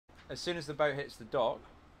as soon as the boat hits the dock,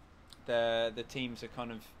 the teams are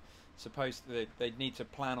kind of supposed to, they need to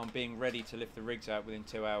plan on being ready to lift the rigs out within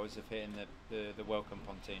 2 hours of hitting the welcome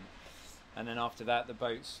pontoon. And then after that, the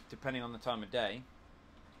boats, depending on the time of day,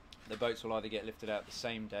 the boats will either get lifted out the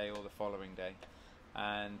same day or the following day.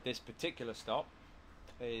 And this particular stop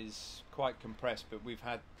is quite compressed, but we've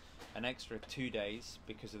had an extra 2 days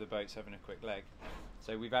because of the boats having a quick leg.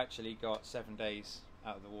 So we've actually got 7 days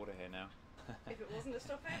out of the water here now. If it wasn't a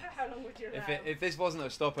stopover, how long would you allow? If this wasn't a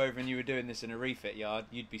stopover and you were doing this in a refit yard,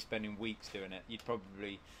 you'd be spending weeks doing it. You'd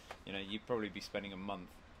probably be spending a month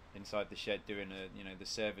inside the shed doing the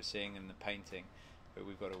servicing and the painting. But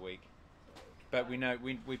we've got a week. But we know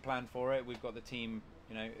we planned for it. We've got the team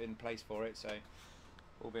in place for it. So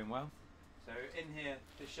all been well. So in here,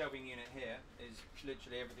 the shelving unit here is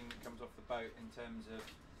literally everything that comes off the boat in terms of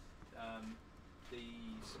the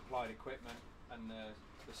supplied equipment and the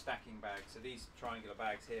stacking bags. So these triangular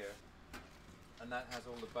bags here, and that has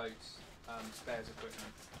all the boat's spares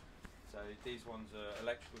equipment. So these ones are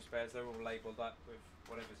electrical spares. They're all labelled up with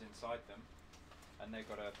whatever's inside them, and they've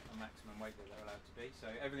got a maximum weight that they're allowed to be. So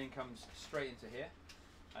everything comes straight into here,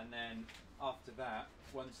 and then after that,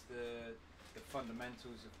 once the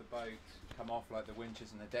fundamentals of the boat come off, like the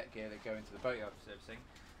winches and the deck gear that go into the boatyard for servicing,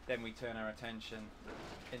 then we turn our attention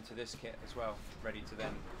into this kit as well, ready to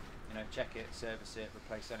then check it, service it,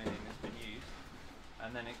 replace anything that's been used,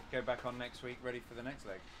 and then it can go back on next week ready for the next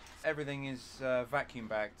leg. Everything is vacuum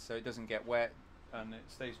bagged, so it doesn't get wet and it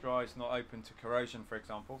stays dry. It's not open to corrosion, for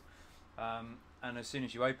example, and as soon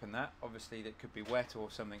as you open that, obviously that could be wet or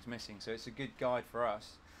something's missing, so it's a good guide for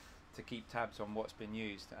us to keep tabs on what's been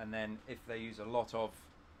used. And then if they use a lot of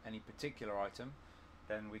any particular item,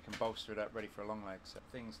 then we can bolster it up ready for a long leg. So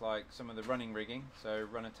things like some of the running rigging, so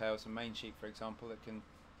runner tails and main sheet, for example, that can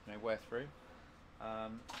wear through,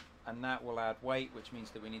 and that will add weight, which means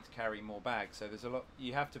that we need to carry more bags. So there's a lot,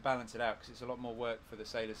 you have to balance it out, because it's a lot more work for the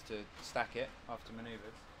sailors to stack it after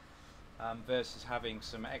manoeuvres, versus having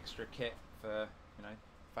some extra kit for the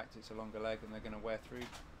fact it's a longer leg and they're going to wear through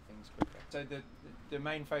things quicker. So the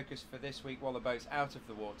main focus for this week, while the boat's out of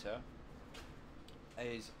the water,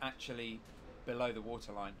 is actually below the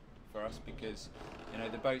waterline for us, because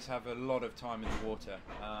the boats have a lot of time in the water,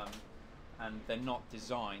 and they're not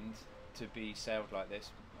designed to be sailed like this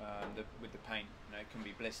with the paint. It can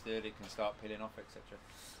be blistered, it can start peeling off, etc.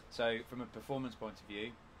 So from a performance point of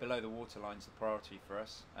view, below the waterline is the priority for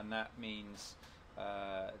us, and that means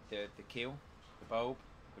the keel, the bulb,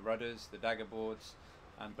 the rudders, the dagger boards,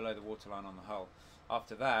 and below the waterline on the hull.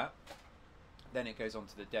 After that, then it goes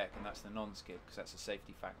onto the deck, and that's the non-skid, because that's a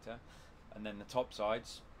safety factor. And then the top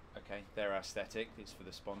sides, okay, they're aesthetic, it's for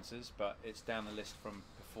the sponsors, but it's down the list from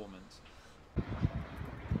performance.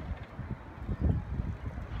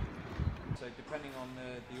 So depending on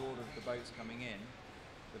the order of the boats coming in,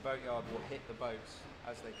 the boatyard will hit the boats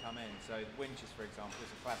as they come in. So the winches, for example,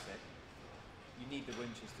 is a classic. You need the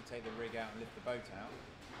winches to take the rig out and lift the boat out,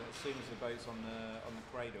 but as soon as the boat's on the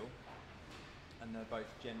cradle and the boat's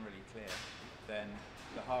generally clear, then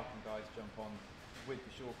the Harken guys jump on with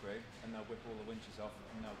the shore crew and they'll whip all the winches off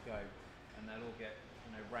and they'll go, and they'll all get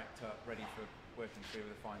racked up ready for working through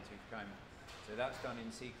with a fine-tooth comb. So that's done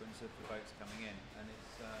in sequence of the boats coming in, and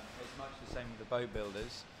it's much the same with the boat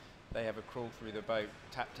builders. They have a crawl through the boat,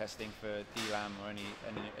 tap testing for DLAM or any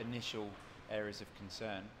initial areas of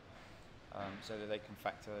concern, so that they can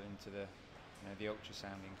factor that into the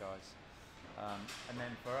ultrasounding guys. And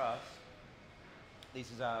then for us,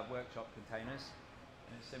 these is our workshop containers,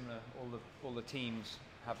 and it's similar. All the teams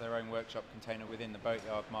have their own workshop container within the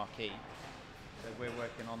boatyard marquee. So we're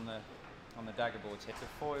working on the dagger boards here. The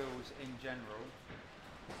foils in general,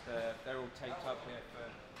 they're all taped up here for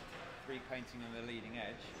repainting on the leading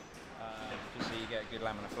edge, just so you get a good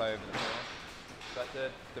laminar flow over the foil.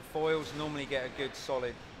 But the foils normally get a good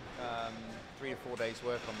solid 3 to 4 days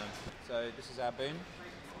work on them. So this is our boom,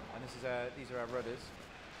 and these are our rudders.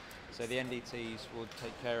 So the NDTs will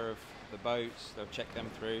take care of the boats, they'll check them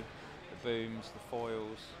through, the booms, the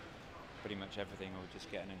foils, pretty much everything, or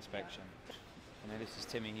just get an inspection. And then this is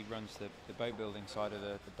Timmy, he runs the boat building side of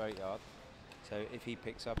the boatyard. So if he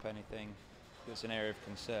picks up anything that's an area of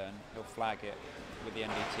concern, he'll flag it with the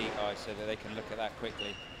NDT guys so that they can look at that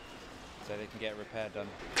quickly, so they can get a repair done.